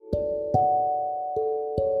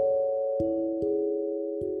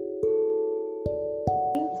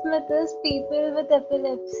myth is people with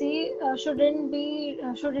epilepsy shouldn't be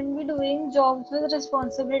doing jobs with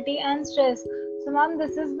responsibility and stress. So, ma'am,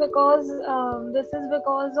 this is because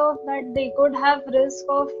of that they could have risk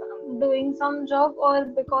of doing some job, or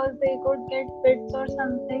because they could get fits or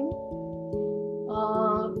something.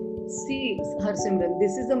 See, Harsimran,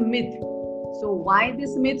 this is a myth. So why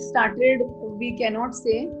this myth started, we cannot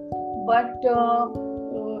say. But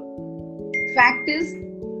fact is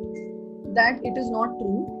that it is not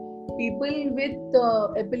true. People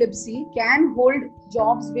with epilepsy can hold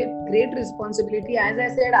jobs with great responsibility. As I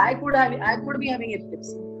said, I could be having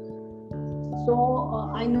epilepsy.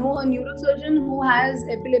 So I know a neurosurgeon who has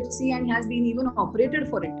epilepsy and has been even operated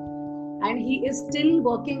for it, and he is still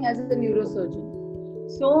working as a neurosurgeon.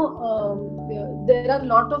 So there are a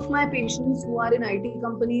lot of my patients who are in IT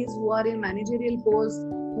companies, who are in managerial posts,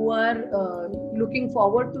 who are looking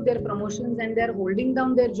forward to their promotions, and they are holding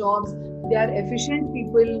down their jobs. They are efficient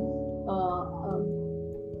people.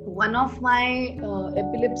 One of my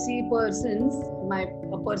epilepsy persons,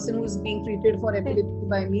 a person who is being treated for epilepsy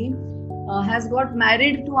by me, has got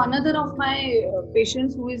married to another of my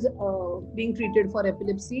patients who is being treated for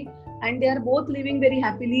epilepsy, and they are both living very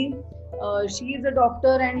happily. She is a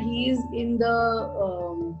doctor and he is in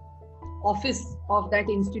the office of that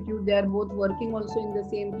institute. They are both working also in the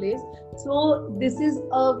same place. So this is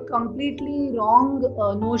a completely wrong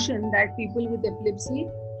notion that people with epilepsy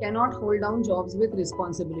cannot hold down jobs with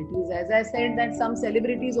responsibilities. As I said, that some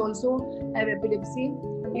celebrities also have epilepsy.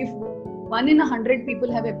 If 1 in 100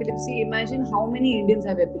 people have epilepsy, imagine how many Indians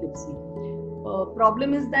have epilepsy.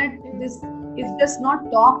 Problem is that this is just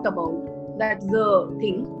not talked about. That's the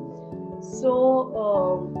thing.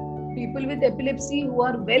 So people with epilepsy who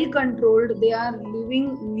are well controlled, they are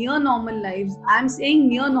living near normal lives. I am saying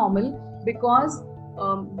near normal because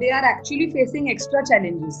they are actually facing extra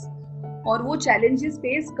challenges. और वो challenges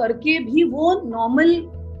face करके भी वो normal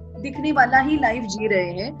दिखने वाला ही life जी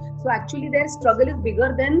रहे हैं. So actually their struggle is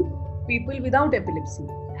bigger than people without epilepsy,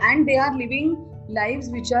 and they are living lives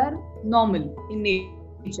which are normal in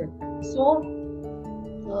nature. So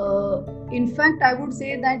in fact, I would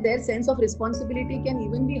say that their sense of responsibility can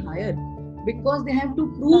even be higher, because they have to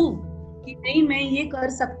prove कि नहीं मैं ये कर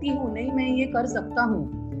सकती हूँ, नहीं मैं ये कर सकता हूँ.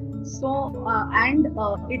 So and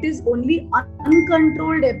it is only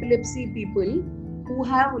uncontrolled epilepsy people who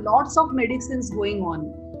have lots of medicines going on,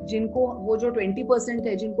 जिनको वो जो 20%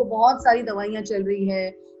 है, जिनको बहुत सारी दवाइयाँ चल रही है,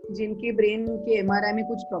 जिनके ब्रेन के MRI में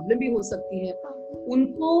कुछ प्रॉब्लम भी हो सकती है,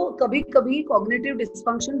 उनको कभी कभी कॉग्निटिव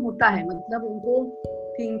डिस्फंक्शन होता है. मतलब उनको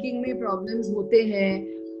थिंकिंग में प्रॉब्लम्स होते हैं,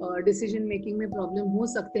 डिसीजन मेकिंग में प्रॉब्लम हो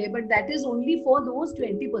सकते हैं, but that is only for those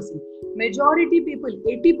 20%. Majority people,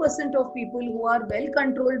 80% of people who are well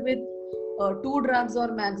controlled with 2 drugs or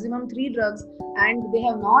maximum 3 drugs, and they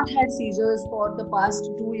have not had seizures for the past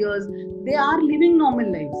 2 years, they are living normal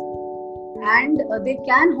lives, and they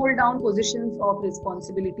can hold down positions of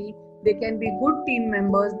responsibility. They can be good team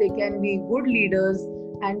members, they can be good leaders,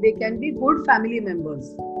 and they can be good family members.